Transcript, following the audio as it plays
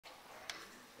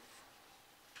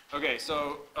Okay,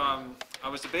 so I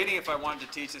was debating if I wanted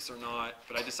to teach this or not,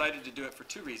 but I decided to do it for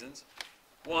two reasons.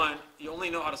 One, you only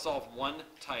know how to solve one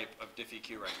type of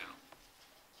diffie-q right now,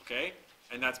 okay?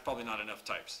 And that's probably not enough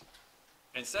types.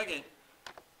 And second,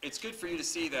 it's good for you to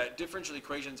see that differential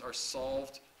equations are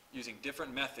solved using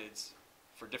different methods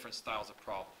for different styles of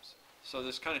problems. So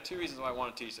there's kind of two reasons why I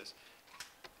want to teach this.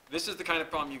 This is the kind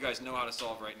of problem you guys know how to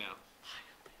solve right now.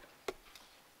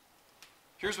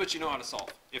 Here's what you know how to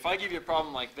solve. If I give you a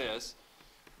problem like this,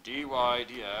 dy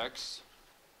dx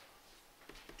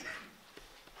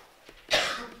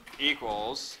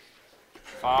equals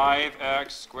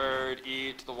 5x squared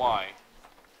e to the y.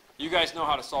 You guys know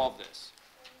how to solve this.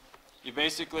 You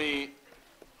basically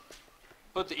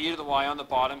put the e to the y on the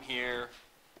bottom here,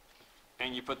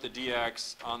 and you put the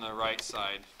dx on the right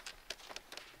side.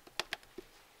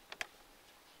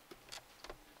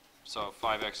 So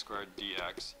 5x squared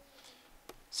dx.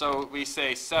 So we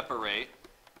say separate,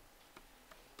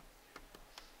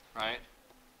 right?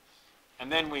 And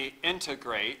then we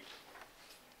integrate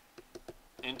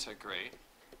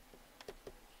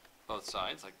both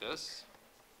sides like this.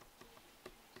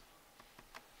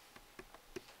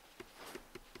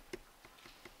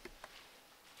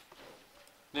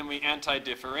 Then we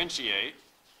anti-differentiate.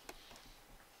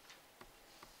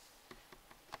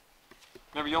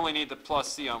 Remember, you only need the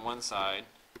plus c on one side.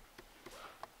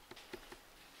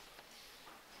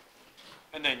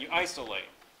 And then you isolate.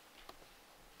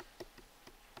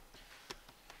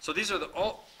 So these are the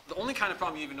only kind of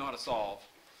problem you even know how to solve.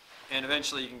 And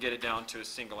eventually you can get it down to a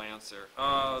single answer.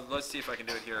 Let's see if I can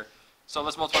do it here. So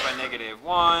let's multiply by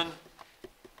 -1.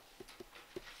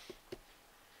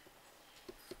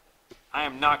 I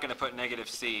am not going to put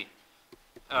 -c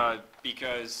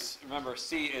because, remember,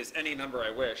 c is any number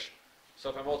I wish. So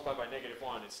if I multiply by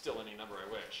 -1, it's still any number I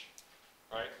wish.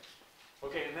 Right?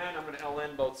 Okay, and then I'm going to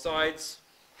ln both sides.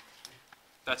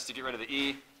 That's to get rid of the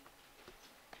e.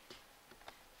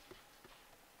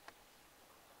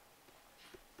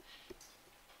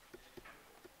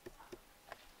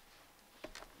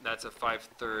 That's a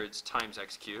 5/3 times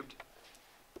x cubed.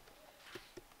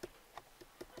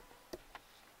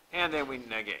 And then we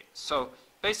negate. So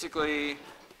basically,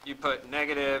 you put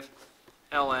negative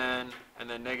ln and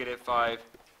then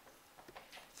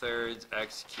 -5/3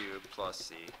 x cubed plus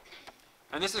c.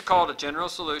 And this is called a general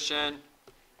solution.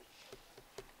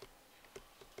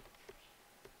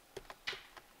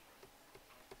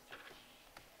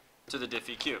 To the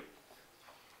diffie-q.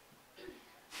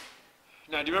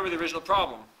 Now, do you remember the original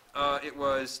problem? It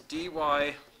was dy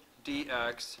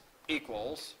dx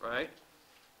equals, right?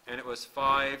 And it was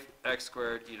 5x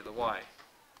squared e to the y.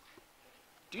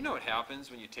 Do you know what happens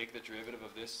when you take the derivative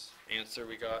of this answer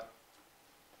we got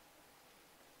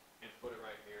and put it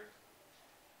right here?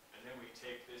 And then we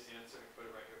take this answer and put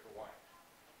it right here for y.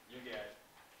 You get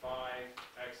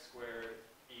 5x squared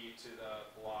e to the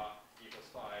blah equals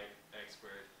 5x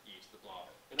squared e to the blah.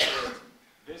 In other words,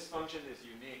 this function is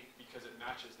unique because it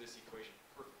matches this equation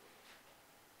perfectly.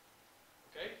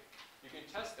 Okay? You can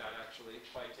test that actually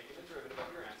by taking the derivative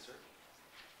of your answer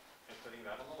and putting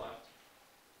that on the left,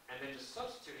 and then just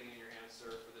substituting in your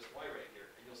answer for this y right here,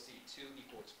 and you'll see two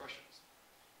equal expressions.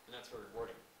 And that's very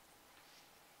rewarding.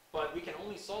 But we can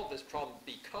only solve this problem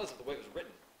because of the way it was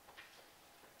written.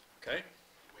 Okay?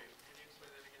 Wait, can you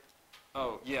explain that again?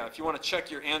 Oh, yeah, if you want to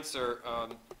check your answer,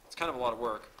 it's kind of a lot of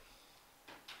work.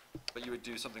 But you would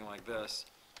do something like this.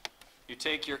 You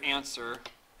take your answer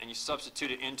and you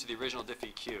substitute it into the original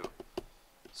diffie-q.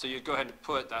 So you'd go ahead and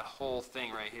put that whole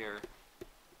thing right here.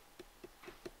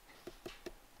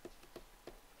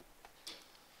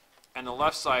 And the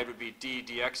left side would be d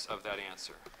dx of that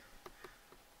answer.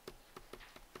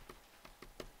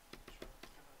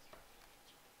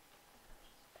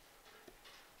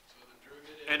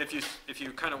 And if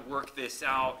you kind of work this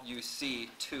out, you see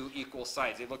two equal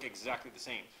sides. They look exactly the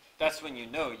same. That's when you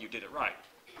know you did it right.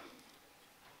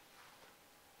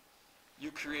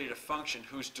 You created a function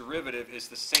whose derivative is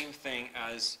the same thing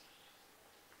as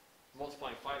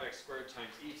multiplying 5x squared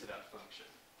times e to that function.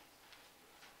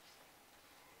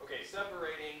 Okay,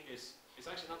 separating is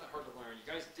actually not that hard to learn. You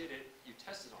guys did it. You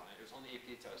tested on it. It was on the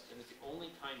AP test, and it's the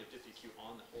only kind of diffie-q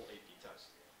on the whole AP test.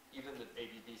 Even the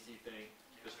ABBC thing,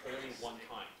 there's only one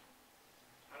kind.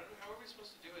 How are we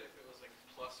supposed to do it if it was like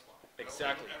 +1?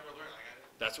 Exactly. How would we ever learn?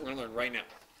 That's what we're going to learn right now.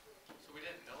 So we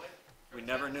didn't know it? We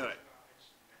never knew it.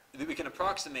 We can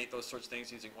approximate those sorts of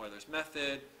things using Euler's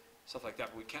method, stuff like that,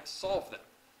 but we can't solve them.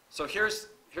 So here's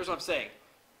what I'm saying.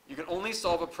 You can only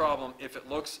solve a problem if it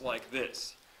looks like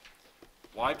this.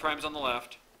 Y prime's on the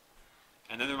left,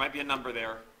 and then there might be a number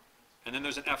there, and then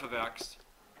there's an f of x,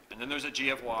 and then there's a g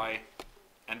of y,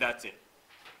 and that's it.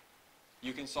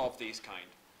 You can solve these kind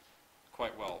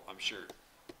quite well, I'm sure.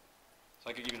 So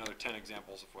I could give you another 10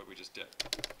 examples of what we just did.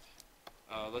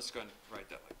 Let's go ahead and write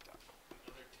that like that.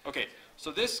 Okay,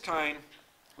 so this kind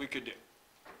we could do.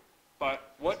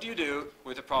 But what do you do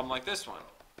with a problem like this one?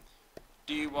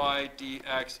 dy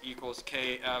dx equals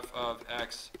kf of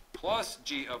x plus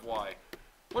g of y.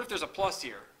 What if there's a plus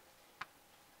here?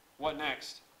 What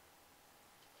next?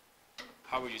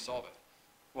 How would you solve it?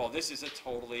 Well, this is a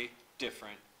totally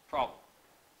different problem.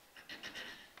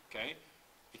 Okay?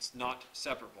 It's not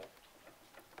separable.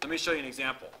 Let me show you an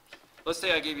example. Let's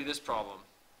say I gave you this problem.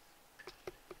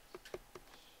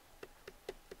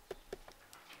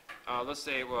 Let's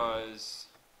say it was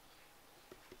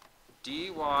dy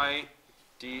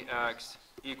dx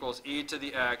equals e to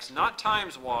the x, not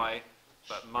times y,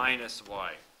 but minus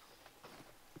y.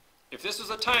 If this was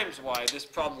a times y, this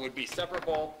problem would be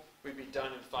separable. We'd be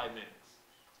done in 5 minutes.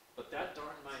 But that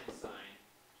darn minus sign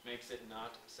makes it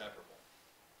not separable.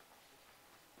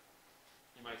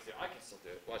 You might say, I can still do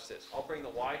it. Watch this. I'll bring the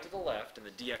y to the left and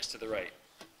the dx to the right.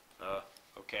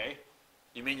 Okay.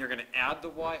 You mean you're going to add the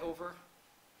y over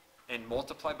and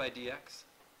multiply by dx?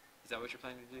 Is that what you're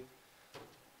planning to do?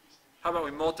 How about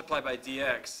we multiply by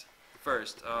dx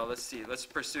first? Let's see. Let's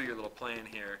pursue your little plan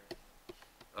here.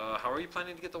 How are you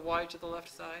planning to get the y to the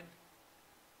left side?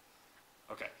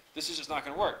 Okay. This is just not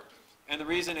going to work. And the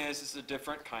reason is this is a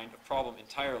different kind of problem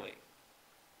entirely.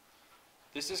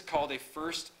 This is called a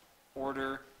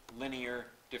first-order linear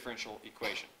differential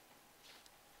equation,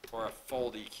 or a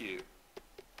fold EQ.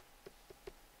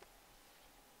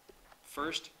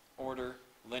 First-order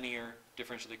linear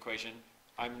differential equation.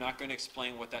 I'm not going to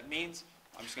explain what that means.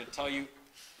 I'm just going to tell you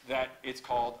that it's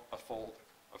called a fold,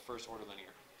 a first-order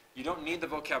linear. You don't need the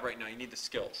vocab right now. You need the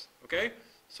skills. Okay?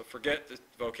 So forget the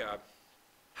vocab.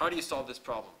 How do you solve this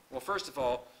problem? Well, first of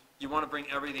all, you want to bring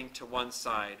everything to one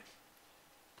side,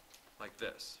 like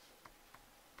this.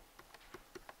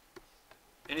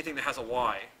 Anything that has a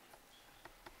y.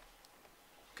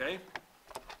 Okay?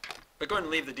 But go ahead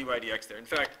and leave the dy dx there. In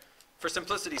fact, for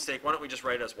simplicity's sake, why don't we just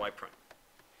write it as y prime?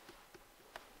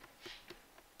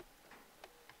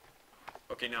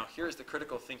 Okay, now here's the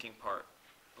critical thinking part.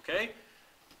 Okay?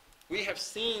 We have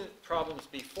seen problems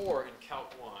before in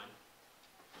Calc 1.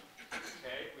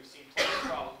 Okay, we've seen plenty of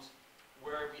problems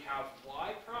where we have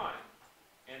y prime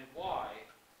and y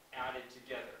added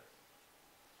together.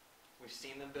 We've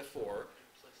seen them before.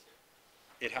 Implicit.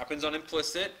 It happens on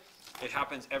implicit. It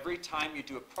happens every time you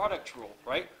do a product rule,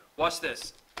 right? Watch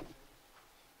this.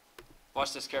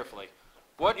 Watch this carefully.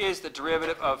 What is the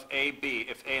derivative of ab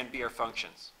if a and b are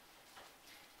functions?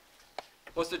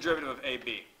 What's the derivative of ab?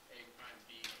 A prime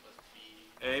B plus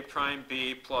B. A prime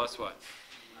b plus what?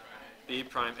 B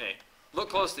prime A. Look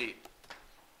closely.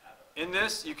 In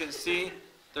this, you can see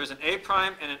there's an A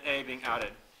prime and an A being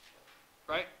added.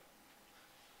 Right?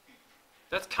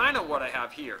 That's kind of what I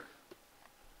have here.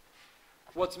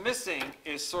 What's missing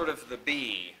is sort of the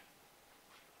B,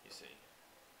 you see.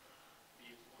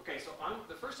 Okay, so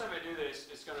the first time I do this,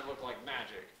 it's going to look like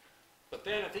magic. But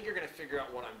then I think you're going to figure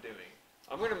out what I'm doing.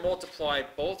 I'm going to multiply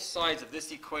both sides of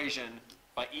this equation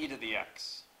by e to the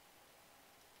x.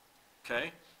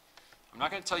 Okay? I'm not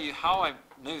going to tell you how I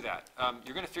knew that.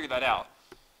 You're going to figure that out.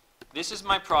 This is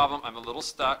my problem. I'm a little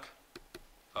stuck.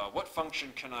 What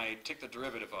function can I take the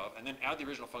derivative of and then add the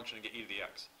original function and get e to the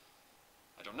x?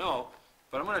 I don't know,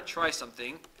 but I'm going to try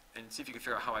something and see if you can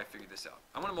figure out how I figured this out.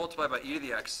 I'm going to multiply by e to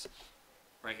the x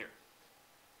right here.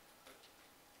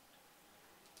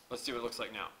 Let's see what it looks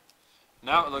like now.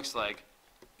 Now it looks like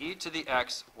e to the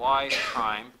x y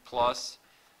prime plus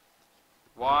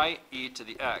y e to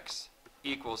the x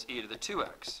equals e to the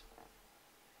 2x.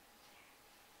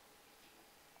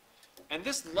 And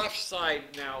this left side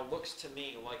now looks to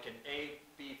me like an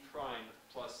ab prime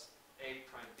plus a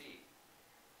prime b.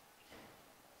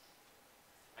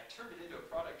 I turned it into a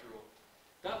product rule.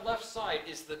 That left side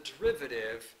is the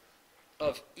derivative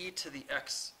of e to the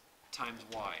x times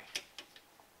y.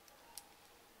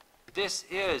 This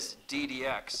is d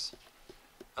dx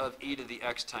of e to the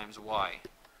x times y.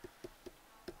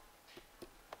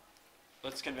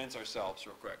 Let's convince ourselves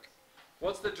real quick.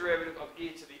 What's the derivative of e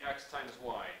to the x times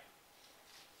y?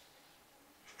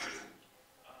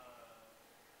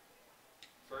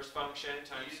 First function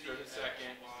times derivative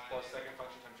second plus second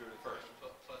function times derivative first.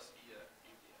 Plus e to the x.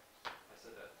 I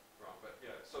said that wrong, but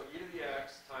yeah. So e to the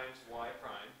x times y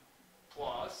prime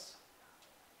plus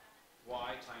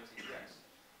y times e to the x.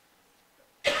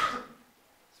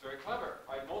 It's very clever.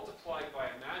 I multiplied by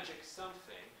a magic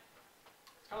something.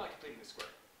 It's kind of like completing the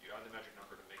square. You add the magic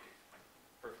number to make it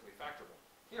perfectly factorable.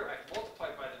 Here, I've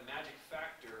multiplied by the magic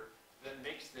factor that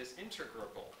makes this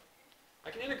integrable. I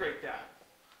can integrate that.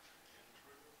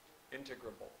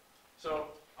 Integrable. So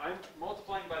I'm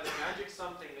multiplying by the magic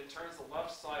something that turns the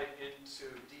left side into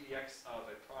ddx of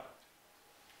a product.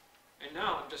 And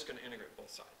now I'm just going to integrate both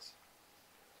sides.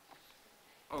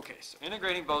 Okay, so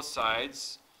integrating both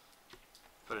sides,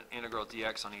 put an integral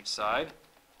dx on each side.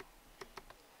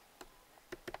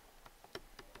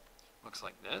 Looks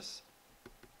like this.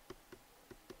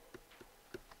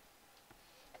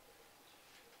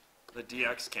 The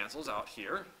dx cancels out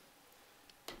here.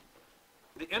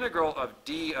 The integral of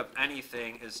d of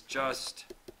anything is just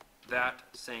that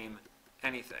same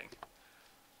anything.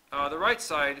 The right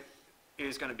side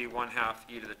is going to be 1/2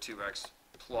 e to the 2x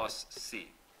plus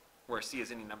c, where c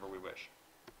is any number we wish.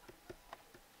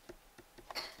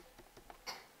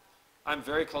 I'm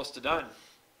very close to done.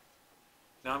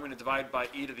 Now I'm going to divide by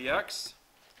e to the x.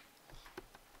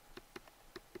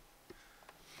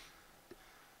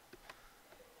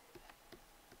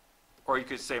 Or you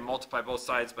could say multiply both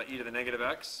sides by e to the negative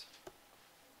x.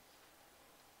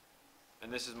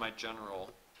 And this is my general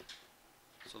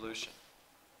solution.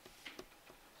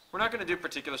 We're not going to do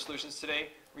particular solutions today,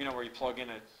 where you plug in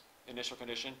an initial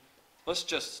condition. Let's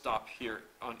just stop here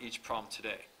on each problem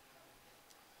today.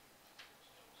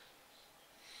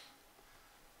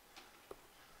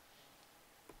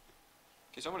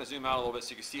 Okay, so I'm going to zoom out a little bit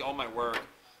so you can see all my work.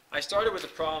 I started with a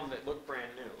problem that looked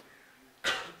brand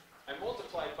new. I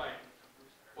multiplied by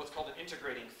what's called an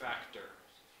integrating factor.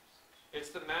 It's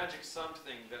the magic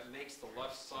something that makes the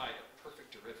left side a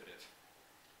perfect derivative.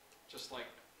 Just like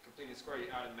completing a square, you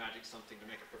add a magic something to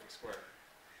make a perfect square.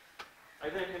 I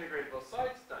then integrated both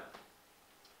sides, done.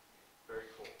 Very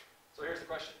cool. So here's the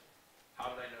question. How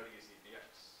did I know to use e to the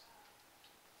x?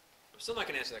 I'm still not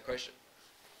going to answer that question.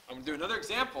 I'm going to do another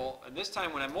example, and this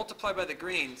time when I multiply by the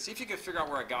green, see if you can figure out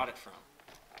where I got it from.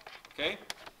 Okay?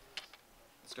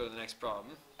 Let's go to the next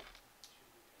problem.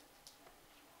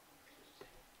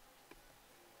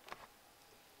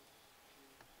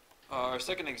 Our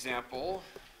second example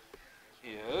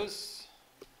is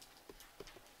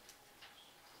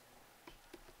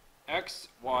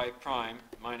xy prime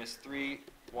minus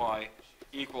 3y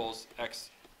equals x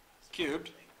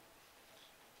cubed.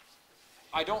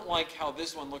 I don't like how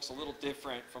this one looks a little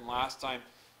different from last time.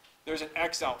 There's an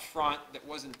x out front that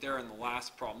wasn't there in the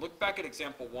last problem. Look back at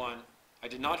example 1. I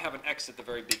did not have an x at the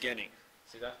very beginning.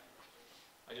 See that?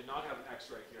 I did not have an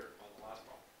x right here on the last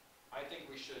problem. I think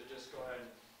we should just go ahead and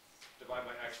divide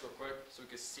by x real quick so we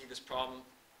can see this problem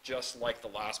just like the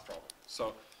last problem. So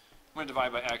I'm going to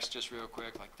divide by x just real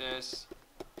quick like this.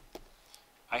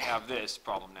 I have this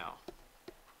problem now.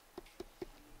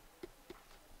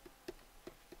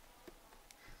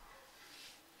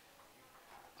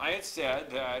 I had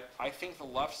said that I think the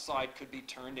left side could be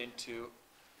turned into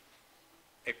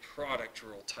a product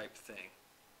rule type thing.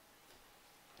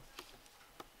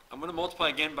 I'm going to multiply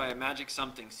again by a magic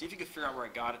something. See if you can figure out where I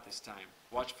got it this time.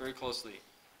 Watch very closely.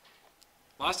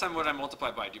 Last time what did I multiply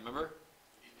by? Do you remember?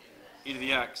 E to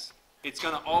the x. It's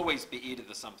going to always be e to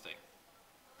the something.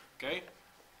 Okay?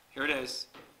 Here it is.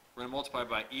 We're going to multiply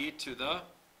by e to the,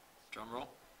 drum roll,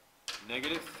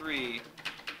 negative 3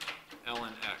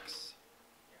 ln x.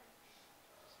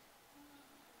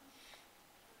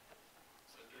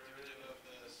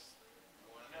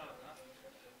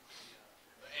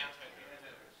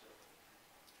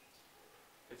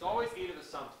 It's always e to the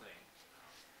something.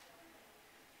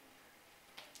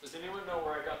 Does anyone know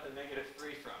where I got the negative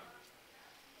 3 from?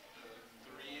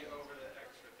 3 over the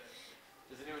x right there.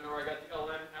 Does anyone know where I got the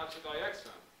ln absolute value x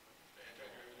from? The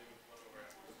antiderivative of 1 over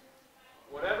x.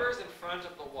 Whatever's in front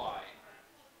of the y,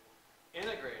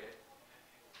 integrate it,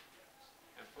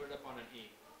 and put it up on an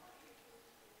e.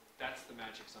 That's the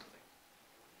magic something.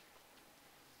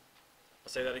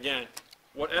 I'll say that again.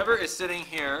 Whatever is sitting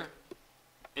here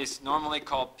is normally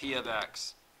called p of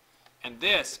x. And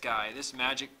this guy, this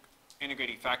magic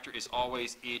integrating factor, is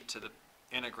always e to the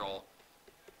integral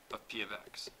of p of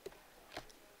x. I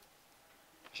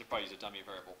should probably use a dummy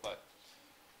variable, but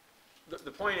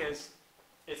the point is,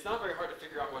 it's not very hard to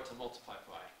figure out what to multiply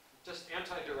by. Just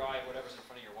anti-derive whatever's in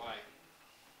front of your y.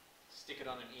 Stick it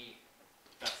on an e.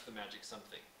 That's the magic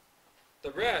something.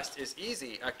 The rest is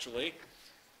easy, actually.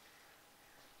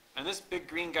 And this big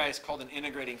green guy is called an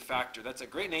integrating factor. That's a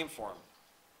great name for him.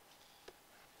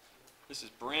 This is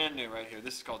brand new right here.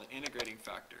 This is called an integrating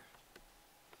factor.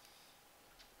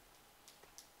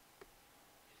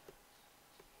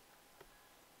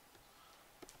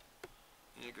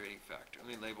 Integrating factor.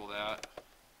 Let me label that.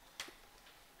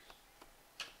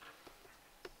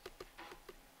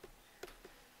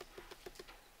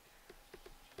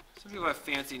 Some people have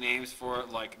fancy names for it,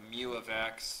 like mu of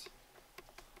x.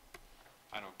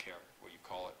 I don't care what you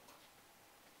call it.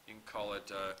 You can call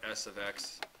it S of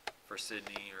X for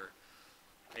Sydney or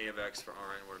A of X for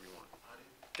RN, whatever you want.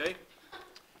 Okay?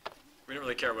 We don't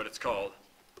really care what it's called,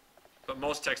 but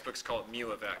most textbooks call it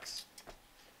mu of X.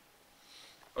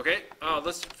 Okay,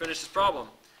 let's finish this problem.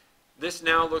 This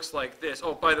now looks like this.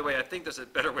 Oh, by the way, I think there's a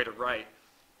better way to write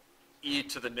e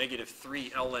to the negative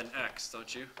 3 ln x,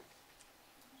 don't you?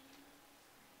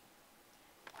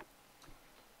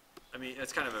 I mean,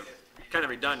 it's kind of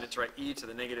redundant to write e to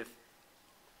the negative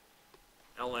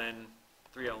ln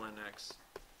 3 ln x.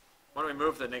 Why don't we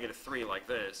move the negative 3 like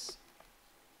this?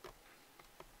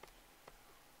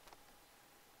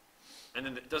 And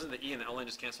then doesn't the e and the ln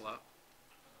just cancel out?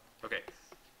 Okay.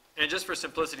 And just for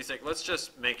simplicity's sake, let's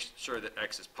just make sure that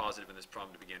x is positive in this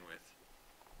problem to begin with.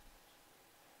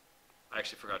 I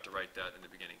actually forgot to write that in the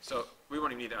beginning. So we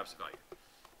won't even need the absolute value.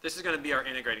 This is going to be our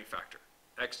integrating factor,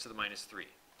 x to the minus 3.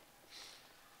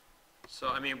 So,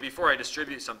 I mean, before I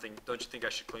distribute something, don't you think I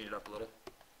should clean it up a little?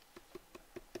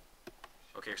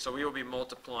 Okay, so we will be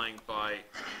multiplying by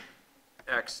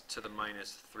x to the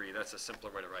minus 3. That's a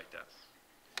simpler way to write that.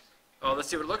 Oh, let's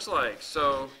see what it looks like.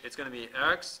 So it's going to be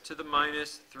x to the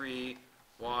minus 3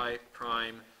 y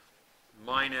prime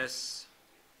minus,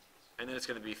 and then it's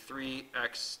going to be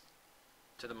 3x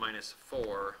to the minus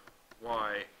 4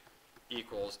 y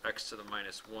equals x to the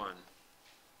minus 1.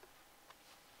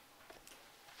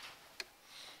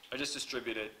 I just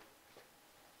distributed.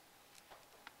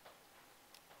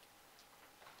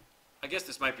 I guess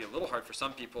this might be a little hard for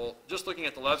some people. Just looking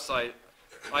at the left side,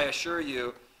 I assure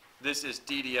you, this is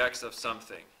d dx of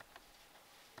something.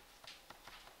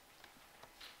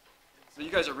 So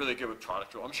you guys are really good with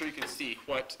product rule. I'm sure you can see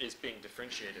what is being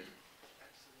differentiated.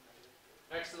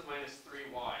 X to the minus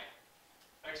 3y.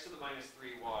 X to the minus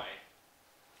 3y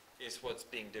is what's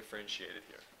being differentiated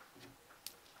here.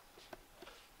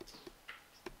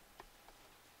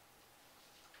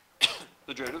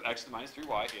 The derivative of x to the minus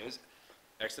 3y is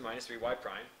x to the minus 3y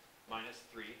prime minus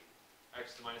 3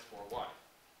 x to the minus 4y.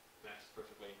 That's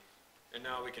perfectly. And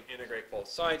now we can integrate both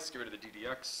sides, get rid of the d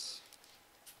dx.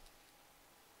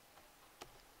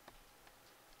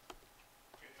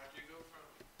 Okay, how do you go from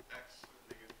x to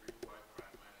the negative 3y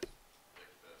prime minus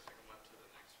like the second one to the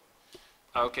next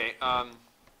one? Okay,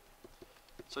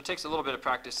 so it takes a little bit of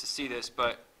practice to see this,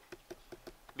 but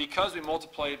because we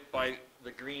multiplied by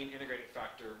the green integrating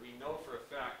factor, we know for a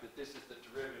fact that this is the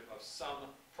derivative of some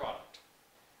product.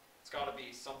 It's got to be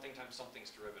something times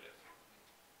something's derivative.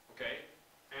 Okay?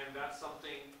 And that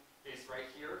something is right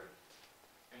here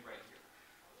and right here.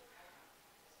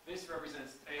 This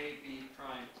represents a b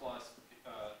prime plus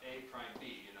a prime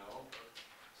b, you know?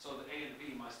 So the a and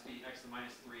b must be x to the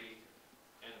minus 3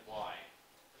 and y.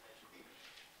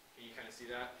 Can you kind of see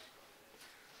that?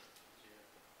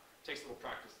 Takes a little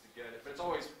practice to get it, but it's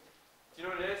always, you know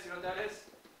what it is? You know what that is?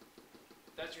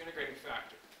 That's your integrating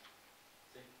factor.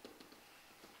 See?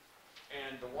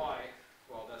 And the y,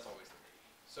 well, that's always the b.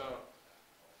 So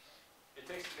it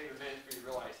takes maybe a minute for you to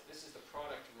realize this is the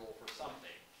product rule for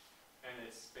something, and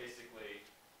it's basically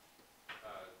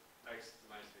x to the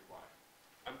minus 3y.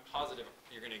 I'm positive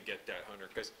you're going to get that, Hunter,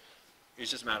 because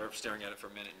it's just a matter of staring at it for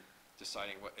a minute and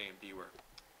deciding what a and b were.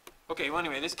 Okay, well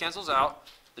anyway, this cancels out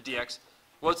the dx.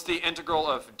 What's the integral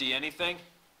of d anything?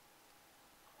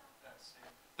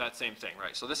 That same thing,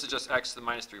 right? So this is just x to the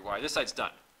minus 3y. This side's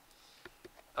done.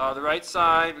 The right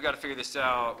side, we've got to figure this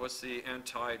out. What's the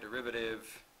antiderivative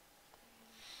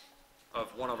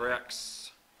of 1 over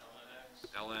x?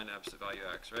 ln absolute value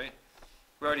x, right?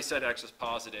 We already said x was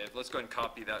positive. Let's go ahead and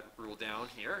copy that rule down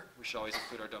here. We should always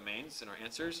include our domains in our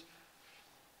answers.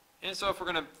 And so if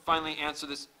we're going to finally answer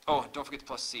this, oh, don't forget the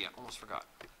plus c. I almost forgot.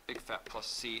 Big fat plus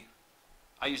c.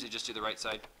 I usually just do the right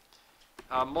side.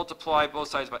 Multiply both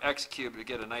sides by x cubed to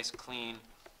get a nice clean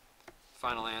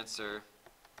final answer.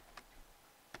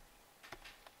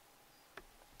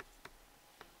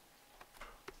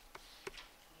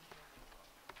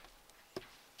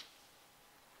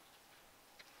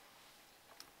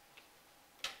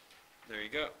 There you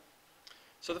go.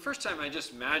 So the first time I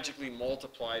just magically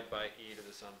multiplied by e to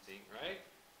the something, right?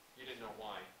 You didn't know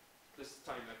why. This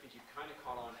time I think you kind of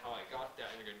caught on how I got that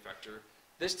integrating factor.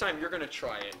 This time you're going to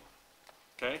try it.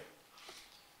 Okay?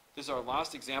 This is our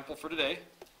last example for today.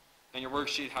 And your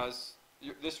worksheet has,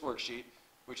 this worksheet,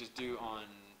 which is due on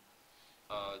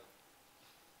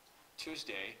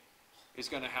Tuesday, is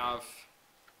going to have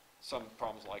some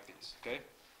problems like these. Okay?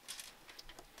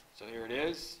 So here it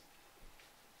is.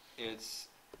 It's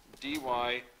dy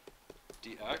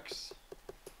dx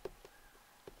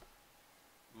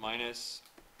minus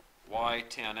y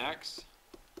tan x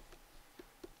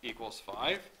equals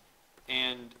 5.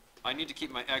 And I need to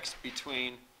keep my x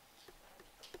between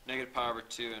negative pi over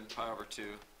 2 and pi over 2.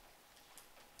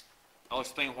 I'll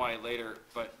explain why later,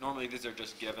 but normally these are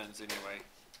just givens anyway.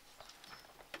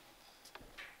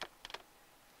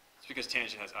 It's because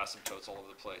tangent has asymptotes all over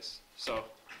the place. So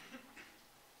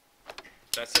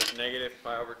that says negative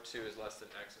pi over 2 is less than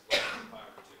x is less than pi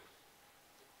over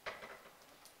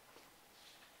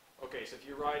 2. Okay, so if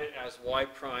you write it as y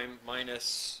prime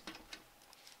minus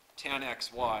tan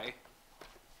xy,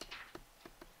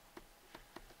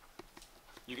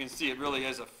 you can see it really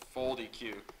is a full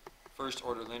DQ, first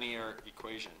order linear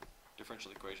equation,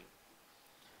 differential equation.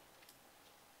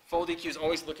 Full DQs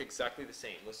always look exactly the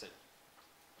same. Listen,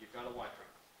 you've got a y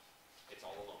prime. It's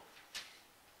all alone.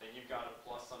 Then you've got a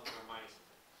plus something or minus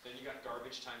something. Then you've got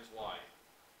garbage times y.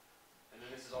 And then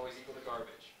this is always equal to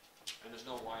garbage. And there's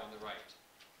no y on the right.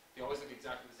 They always look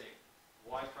exactly the same.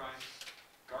 Y prime,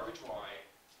 garbage y,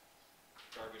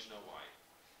 garbage no y.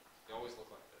 They always look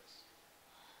like this.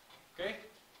 Okay?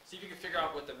 See if you can figure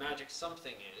out what the magic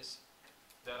something is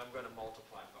that I'm going to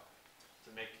multiply by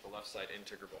to make the left side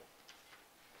integrable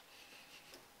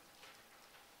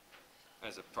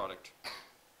as a product.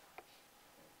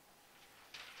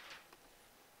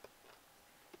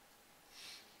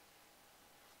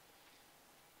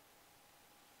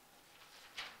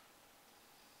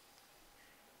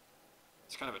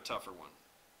 It's kind of a tougher one.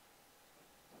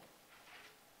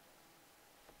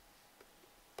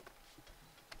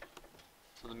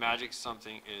 So the magic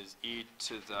something is e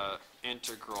to the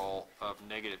integral of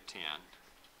negative tan.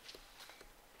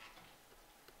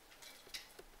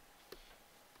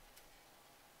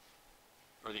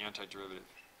 Or the antiderivative.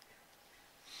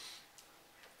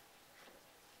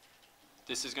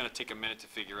 This is going to take a minute to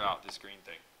figure out, this green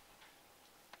thing.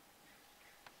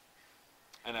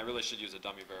 And I really should use a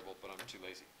dummy variable, but I'm too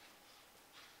lazy.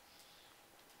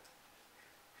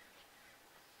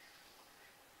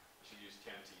 I should use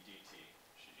tan t dt.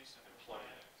 And plug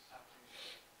in x.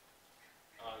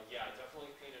 Yeah, definitely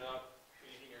clean it up.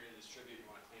 Anything you're going to distribute, you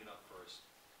want to clean it up first.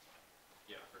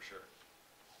 Yeah, for sure.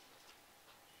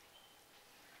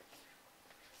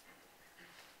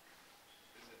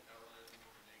 Is it ln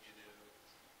negative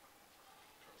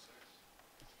cos x?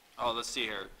 Oh, let's see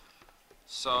here.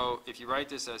 So if you write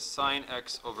this as sine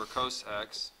x over cos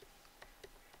x,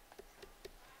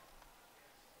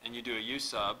 and you do a u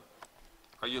sub,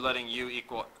 are you letting u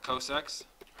equal cos x?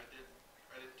 I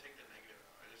didn't take the negative.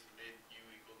 I just made u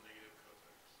equal negative cos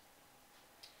x.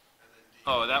 And then d.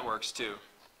 Oh, that works too.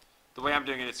 The way I'm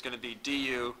doing it, it's going to be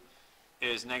du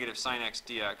is negative sine x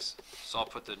dx. So I'll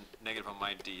put the negative on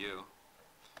my du.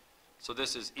 So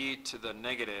this is e to the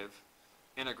negative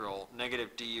integral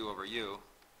negative du over u.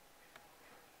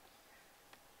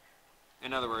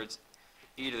 In other words,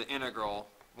 e to the integral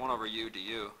 1 over u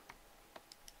du,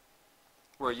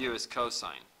 where u is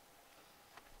cosine.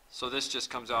 So this just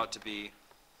comes out to be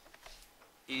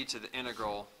e to the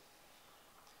integral,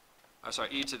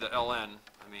 e to the ln,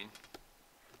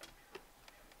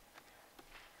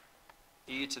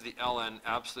 e to the ln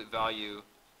absolute value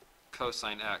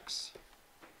cosine x.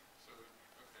 So,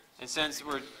 okay. And since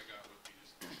we're, That I got would be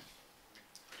just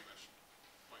pretty much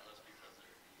pointless because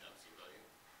they're the absolute value.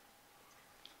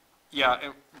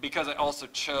 yeah, because I also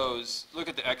chose, look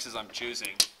at the x's I'm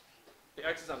choosing. The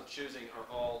x's I'm choosing are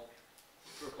all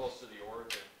super close to the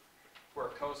origin, where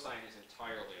cosine is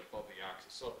entirely above the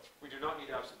axis. So we do not need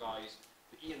absolute values.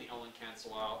 The e and the ln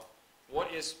cancel out.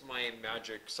 What is my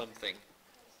magic something?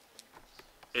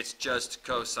 It's just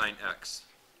cosine x.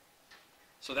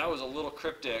 So that was a little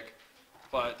cryptic,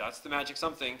 but that's the magic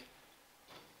something.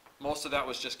 Most of that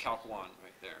was just calc 1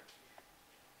 right there.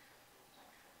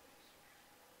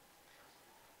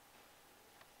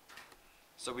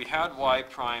 So we had y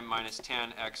prime minus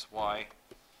tan xy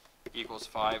equals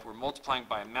 5. We're multiplying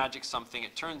by a magic something.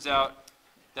 It turns out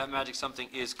that magic something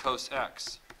is cos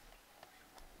x.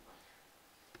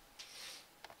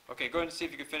 Okay, go ahead and see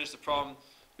if you can finish the problem.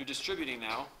 You're distributing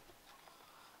now.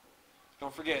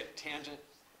 Don't forget, tangent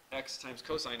x times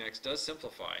cosine x does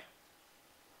simplify.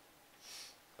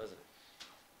 Doesn't it?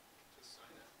 Just sign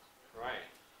it. Right.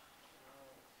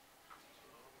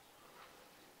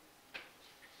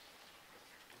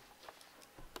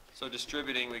 So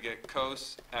distributing, we get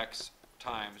cos x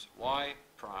times y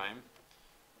prime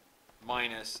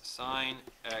minus sine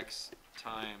x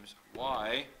times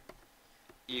y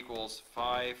equals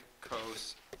 5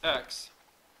 cos x.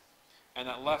 And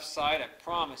that left side, I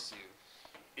promise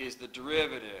you, is the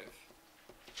derivative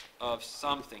of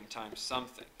something times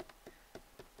something.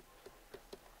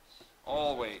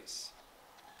 Always.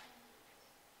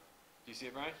 Do you see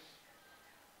it, Brian?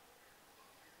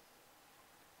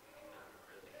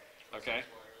 Okay.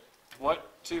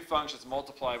 what two functions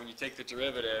multiply when you take the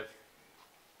derivative?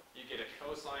 You get a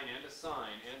cosine and a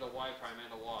sine and a y prime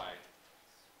and a y.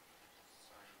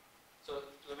 So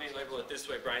let me label it this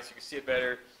way, Brian, so you can see it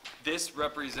better. This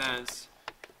represents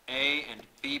A and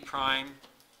B prime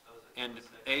and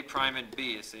A prime and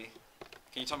B, you see.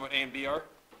 Can you tell me what A and B are?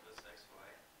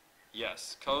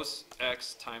 Yes, cos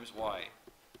x times y.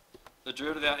 The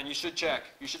derivative of that, and you should check.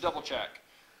 You should double check.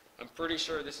 I'm pretty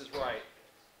sure this is right.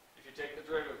 If you take the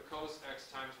derivative of cos x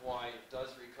times y, it does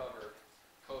recover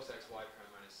cos xy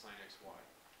prime minus sine xy.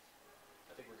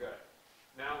 I think we're good.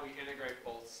 Now we integrate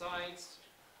both sides.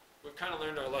 We've kind of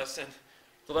learned our lesson.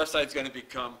 The left side is going to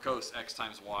become cos x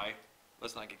times y.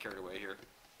 Let's not get carried away here.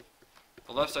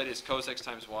 The left side is cos x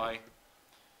times y.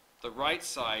 The right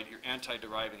side, you're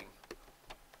anti-deriving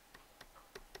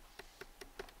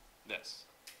this.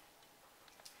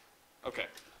 Okay,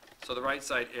 so the right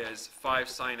side is 5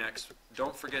 sine x.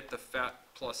 Don't forget the fat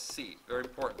plus c. Very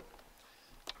important.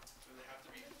 So they have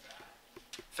to be fat.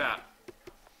 Fat.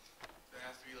 There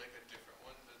has to be like a different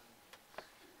one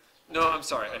than... No, I'm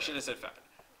sorry. I shouldn't have said fat.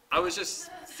 I was just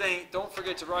saying, don't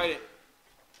forget to write it.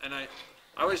 And I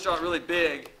always draw it really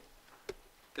big,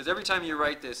 because every time you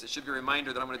write this, it should be a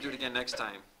reminder that I'm going to do it again next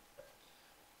time.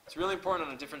 It's really important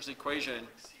on a differential equation,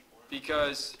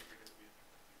 because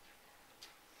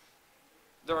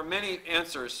there are many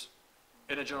answers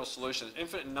in a general solution. There's an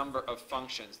infinite number of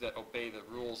functions that obey the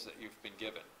rules that you've been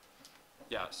given.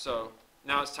 Yeah, so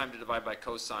now it's time to divide by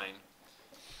cosine.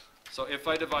 So if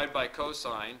I divide by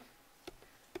cosine,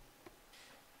 let's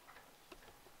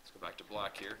go back to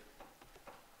black here.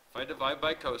 If I divide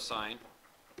by cosine,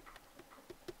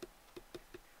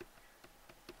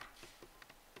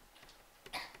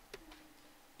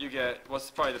 you get, what's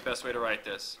probably the best way to write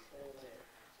this?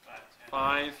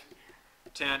 5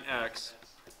 tan x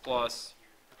plus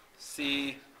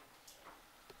c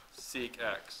sec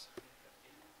x.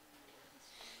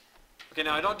 Okay,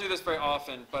 now I don't do this very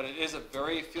often, but it is a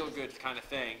very feel-good kind of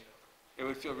thing. It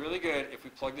would feel really good if we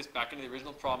plugged this back into the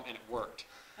original problem and it worked.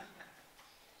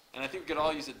 And I think we could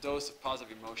all use a dose of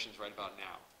positive emotions right about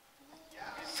now.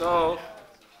 So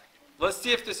let's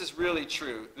see if this is really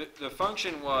true. The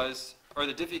function was, or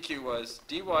the diff eq was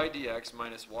dy dx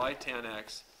minus y tan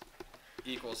x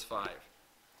equals 5.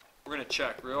 We're going to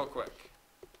check real quick.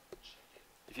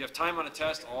 If you have time on a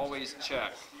test, always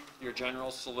check your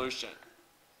general solution.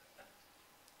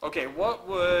 Okay, what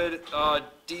would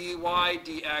dy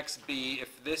dx be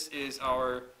if this is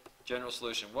our general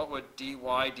solution? What would dy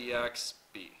dx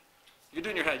be? You can do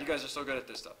it in your head. You guys are so good at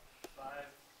this stuff. 5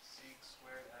 sec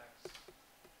squared x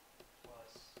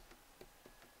plus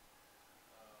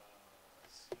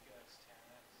sec x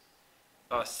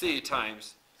tan x. C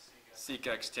times sec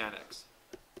x tan x.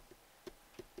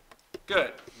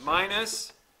 Good.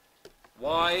 Minus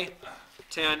y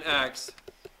tan x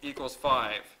equals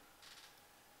 5.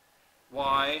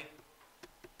 Y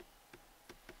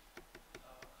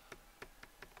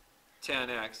tan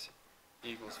x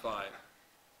equals 5.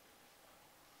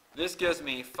 This gives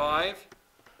me 5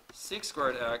 sec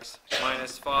squared x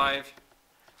minus 5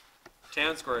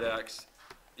 tan squared x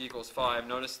equals 5.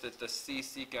 Notice that the c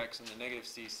sec x and the negative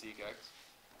c sec x,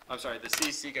 I'm sorry, the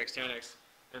c sec x tan x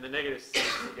and the negative c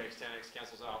sec x tan x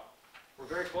cancels out. We're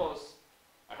very close.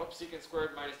 I hope secant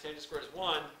squared minus tangent squared is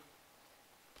 1.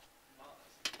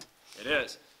 It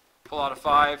is. Pull out a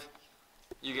 5,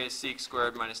 you get sec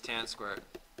squared minus tan squared.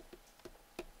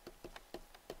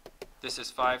 This is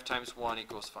 5 times 1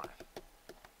 equals 5.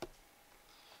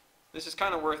 This is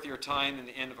kind of worth your time in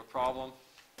the end of a problem,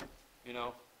 you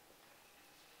know.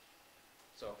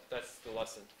 So that's the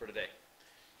lesson for today.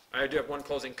 I do have one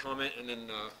closing comment, and then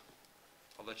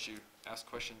I'll let you ask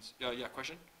questions. Yeah,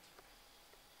 question?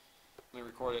 Let me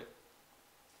record it.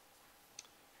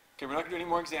 Okay, we're not going to do any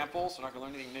more examples. We're not going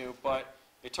to learn anything new, but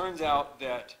it turns out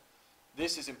that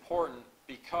this is important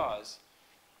because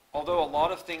although a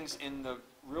lot of things in the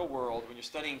real world, when you're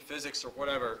studying physics or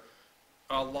whatever,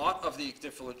 a lot of the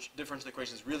differential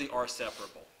equations really are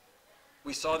separable.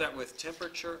 We saw that with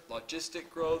temperature, logistic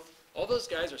growth. All those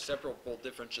guys are separable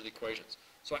differential equations.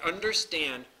 So I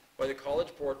understand why the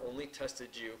College Board only tested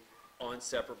you on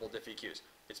separable diff EQs.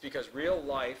 It's because real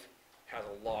life has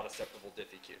a lot of separable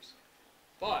diff EQs.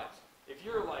 But if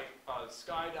you're like a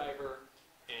skydiver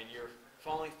and you're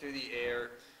falling through the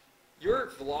air, your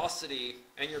velocity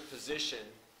and your position,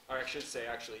 or I should say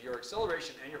actually, your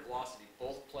acceleration and your velocity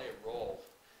both play a role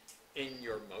in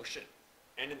your motion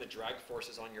and in the drag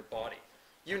forces on your body.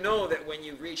 You know that when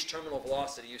you reach terminal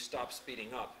velocity, you stop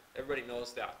speeding up. Everybody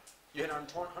knows that. You hit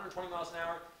 120 miles an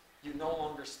hour, you no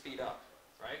longer speed up,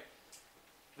 right?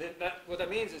 What that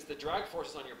means is the drag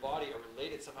forces on your body are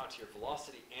related somehow to your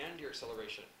velocity and your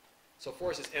acceleration. So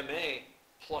force is ma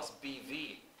plus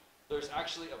bv. There's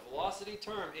actually a velocity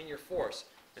term in your force,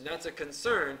 and that's a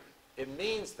concern. It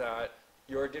means that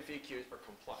your diffie-q's are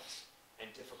complex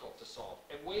and difficult to solve,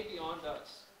 and way beyond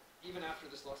us, even after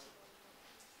this lesson.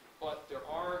 But there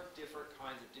are different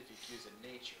kinds of diffie-q's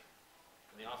in nature,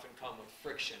 and they often come with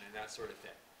friction and that sort of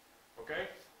thing. Okay?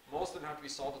 Most of them have to be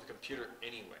solved with a computer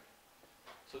anyway.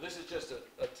 So this is just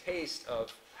a taste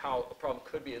of how a problem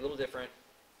could be a little different,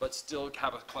 but still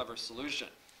have a clever solution.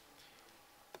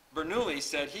 Bernoulli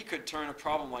said he could turn a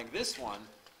problem like this one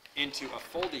into a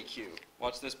full DQ.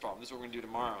 Watch this problem. This is what we're going to do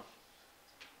tomorrow.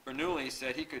 Bernoulli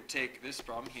said he could take this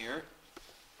problem here,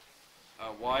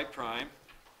 y prime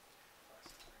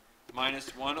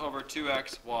minus 1 over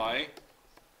 2xy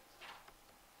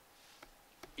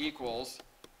equals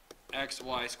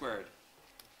xy squared.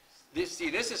 This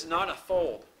is not a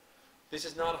fold. This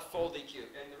is not a fold DQ.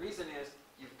 And the reason is,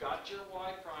 you've got your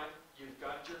y prime, you've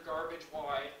got your garbage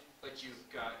y, but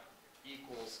you've got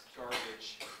equals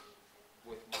garbage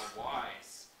with more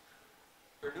y's.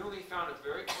 Bernoulli found a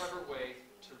very clever way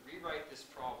to rewrite this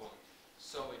problem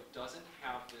so it doesn't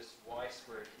have this y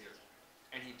squared here.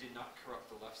 And he did not corrupt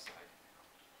the left side.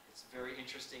 It's very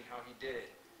interesting how he did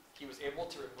it. He was able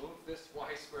to remove this y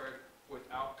squared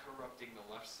without corrupting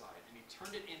the left side. And he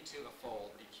turned it into a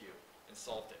fold DQ and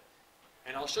solved it.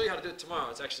 And I'll show you how to do it tomorrow.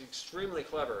 It's actually extremely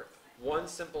clever. One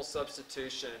simple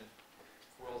substitution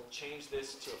will change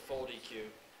this to a fold DQ,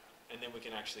 and then we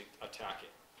can actually attack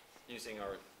it using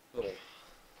our little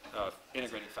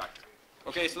integrating factor.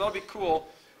 Okay, so that'll be cool.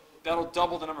 That'll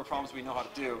double the number of problems we know how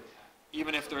to do.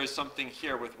 Even if there is something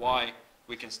here with y,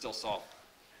 we can still solve.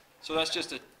 So that's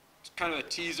just a kind of a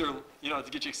teaser,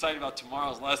 to get you excited about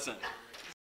tomorrow's lesson.